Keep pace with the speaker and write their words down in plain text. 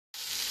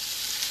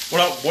What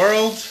up,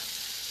 world?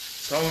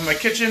 So I'm in my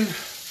kitchen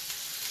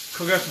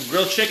cooking up some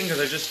grilled chicken because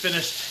I just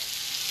finished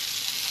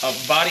a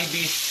Body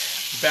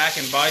Beast back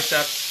and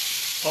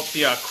biceps. Hope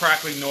the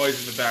crackling noise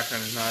in the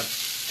background is not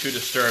too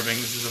disturbing.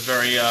 This is a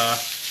very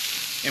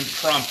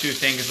impromptu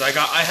thing because I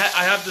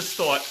have this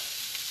thought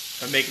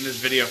of making this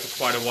video for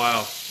quite a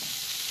while,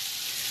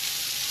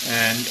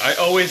 and I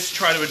always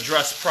try to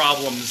address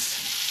problems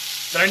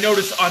that I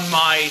notice on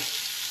my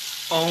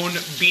own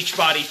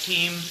Beachbody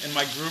team in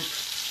my group.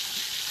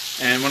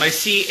 And when I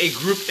see a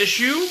group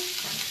issue,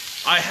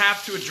 I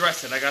have to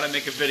address it. I got to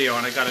make a video,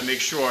 and I got to make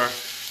sure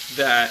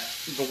that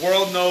the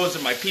world knows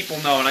and my people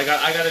know. And I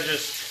got to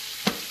just.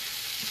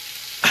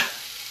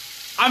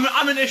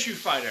 I'm an issue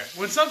fighter.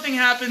 When something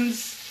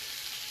happens,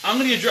 I'm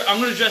going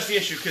to address the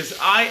issue because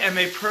I am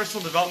a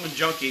personal development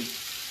junkie,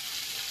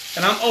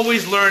 and I'm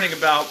always learning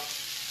about,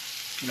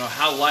 you know,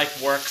 how life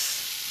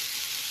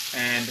works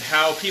and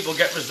how people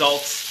get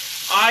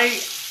results.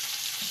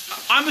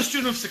 I'm a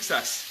student of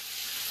success.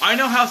 I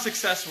know how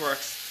success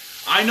works.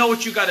 I know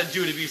what you got to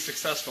do to be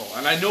successful.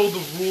 And I know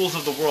the rules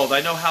of the world.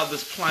 I know how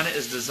this planet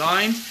is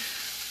designed.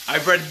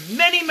 I've read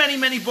many, many,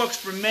 many books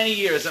for many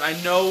years, and I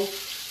know,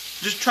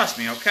 just trust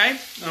me, okay?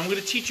 And I'm going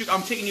to teach you,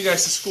 I'm taking you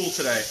guys to school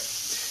today.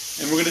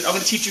 And I'm going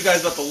to teach you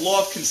guys about the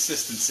law of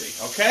consistency,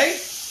 okay?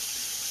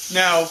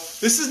 Now,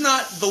 this is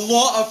not the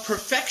law of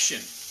perfection,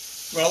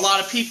 where a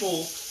lot of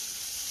people,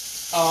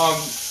 for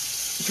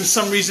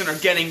some reason, are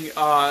getting...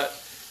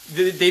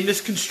 They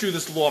misconstrue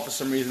this law for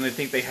some reason. They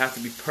think they have to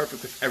be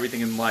perfect with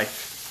everything in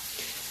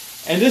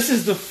life. And this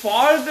is the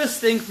farthest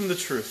thing from the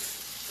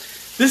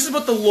truth. This is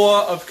what the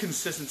law of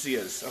consistency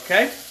is,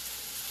 okay?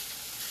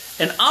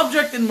 An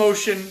object in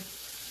motion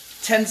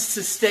tends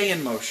to stay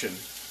in motion,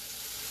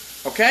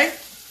 okay?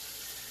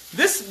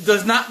 This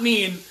does not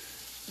mean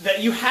that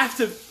you have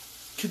to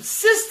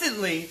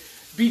consistently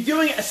be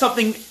doing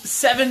something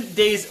 7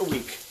 days a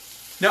week.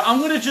 Now, I'm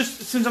going to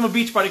just, since I'm a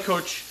Beachbody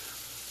coach,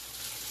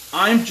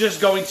 I'm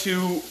just going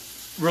to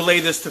relay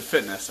this to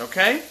fitness,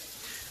 okay?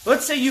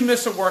 Let's say you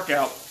miss a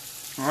workout,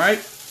 all right?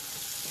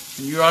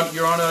 And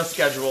you're on a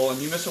schedule and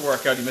you miss a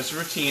workout, you miss a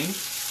routine.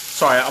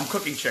 Sorry, I'm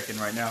cooking chicken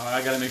right now.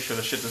 I got to make sure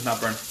the shit does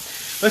not burn.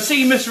 Let's say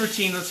you miss a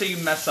routine. Let's say you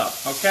mess up,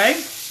 okay?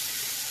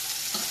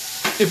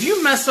 If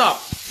you mess up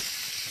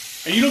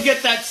and you don't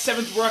get that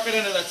 7th workout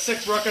in or that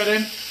 6th workout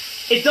in,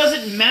 it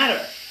doesn't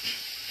matter.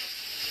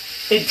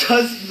 It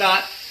does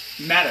not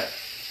matter.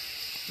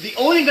 The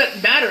only thing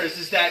that matters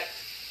is that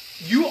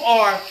you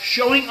are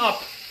showing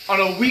up on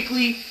a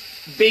weekly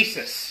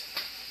basis.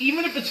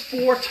 Even if it's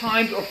 4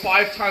 times or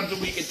 5 times a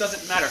week, it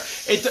doesn't matter.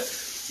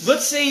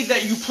 Let's say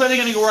that you plan on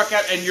getting a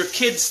workout and your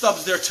kid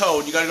stubs their toe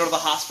and you got to go to the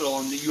hospital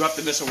and you have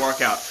to miss a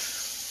workout.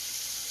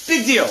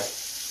 Big deal.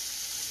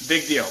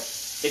 Big deal.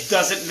 It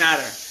doesn't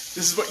matter.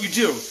 This is what you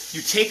do.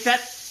 You take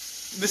that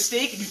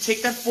mistake and you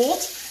take that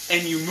fault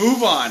and you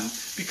move on,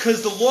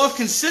 because the law of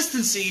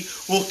consistency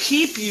will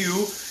keep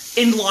you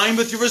in line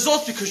with your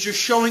results because you're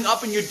showing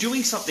up and you're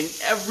doing something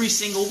every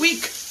single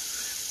week.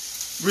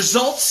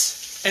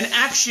 Results and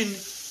action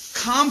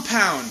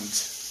compound.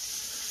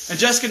 And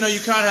Jessica, no, you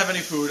can't have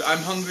any food. I'm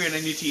hungry and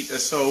I need to eat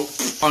this, so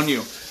on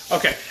you.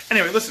 Okay,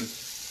 anyway, listen.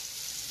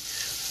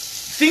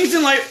 Things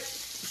in life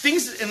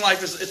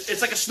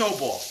it's like a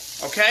snowball,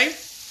 okay?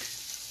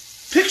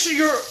 Picture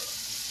your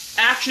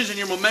actions and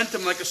your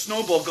momentum like a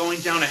snowball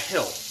going down a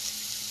hill.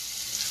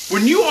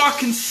 When you are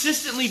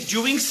consistently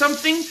doing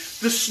something,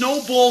 the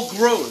snowball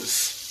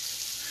grows.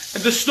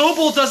 And the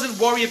snowball doesn't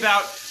worry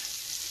about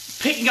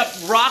picking up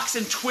rocks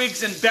and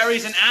twigs and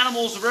berries and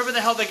animals or whatever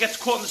the hell that gets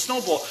caught in the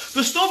snowball.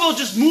 The snowball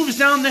just moves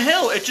down the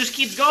hill. It just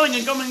keeps going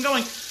and going and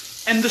going.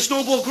 And the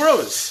snowball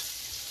grows.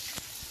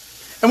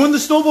 And when the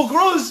snowball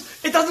grows,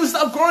 it doesn't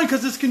stop growing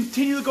because it's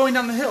continually going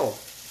down the hill.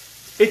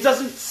 It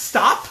doesn't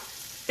stop.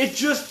 It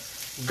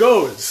just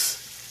goes.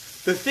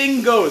 The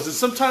thing goes. And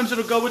sometimes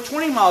it'll go with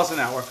 20 miles an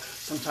hour.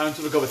 Sometimes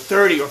it'll go with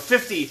 30 or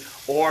 50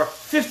 or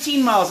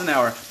 15 miles an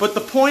hour. But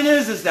the point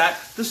is that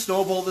the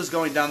snowball is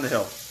going down the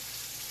hill.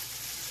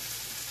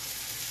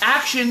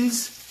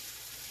 Actions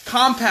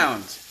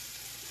compound.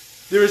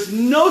 There is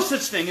no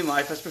such thing in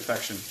life as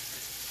perfection.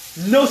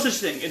 No such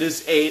thing. It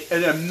is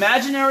an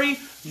imaginary,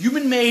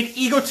 human-made,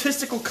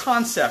 egotistical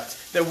concept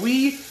that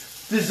we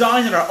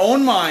design in our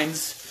own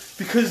minds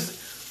because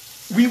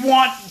we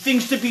want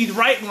things to be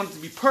right, we want it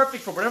to be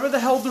perfect for whatever the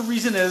hell the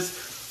reason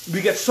is.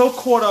 We get so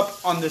caught up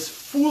on this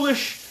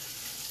foolish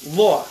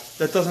law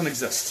that doesn't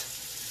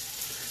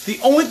exist. The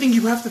only thing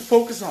you have to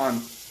focus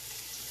on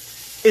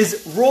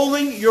is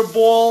rolling your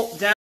ball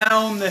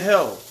down the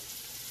hill.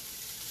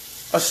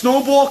 A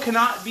snowball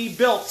cannot be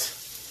built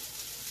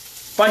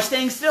by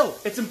staying still.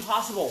 It's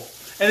impossible.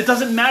 And it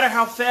doesn't matter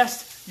how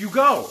fast you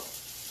go.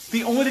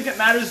 The only thing that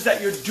matters is that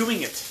you're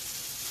doing it.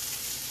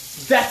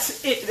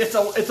 That's it.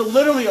 It's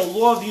literally a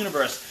law of the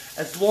universe.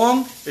 As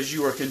long as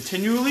you are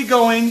continually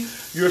going,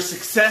 your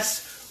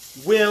success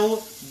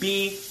will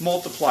be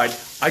multiplied.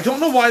 I don't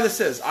know why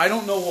this is. I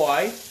don't know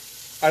why.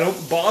 I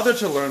don't bother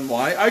to learn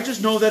why. I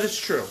just know that it's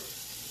true.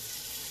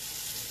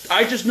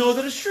 I just know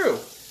that it's true.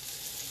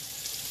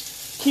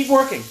 keep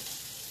working.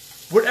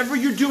 Whatever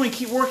you're doing,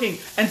 keep working.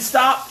 And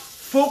stop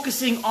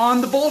focusing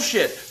on the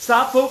bullshit.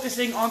 Stop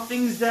focusing on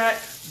things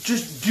that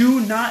just do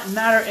not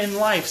matter in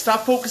life.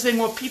 Stop focusing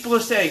on what people are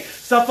saying.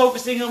 Stop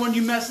focusing on when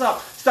you mess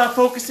up. Stop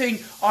focusing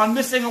on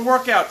missing a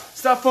workout.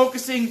 Stop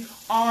focusing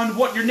on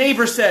what your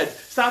neighbor said.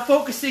 Stop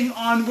focusing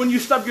on when you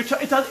stub your toe.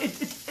 It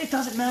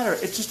doesn't matter.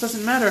 It just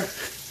doesn't matter.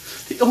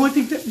 The only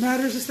thing that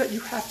matters is that you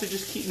have to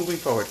just keep moving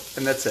forward.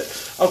 And that's it.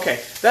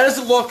 Okay, that is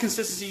the law of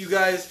consistency, you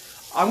guys.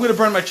 I'm going to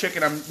burn my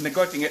chicken. I'm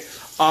neglecting it.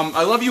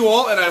 I love you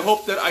all, and I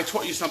hope that I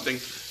taught you something.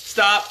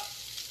 Stop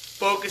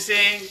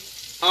focusing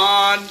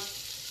on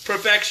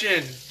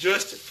perfection.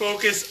 Just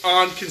focus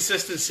on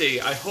consistency.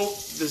 I hope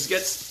this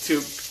gets to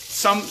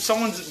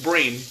someone's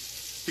brain,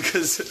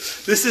 because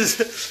this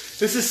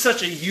is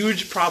such a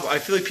huge problem. I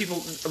feel like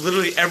people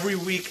literally every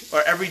week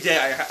or every day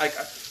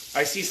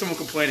I see someone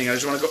complaining. I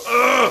just want to go,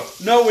 ugh,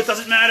 no, it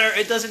doesn't matter.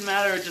 It doesn't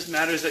matter. It just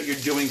matters that you're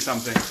doing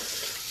something.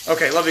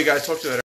 Okay, love you guys. Talk to you later.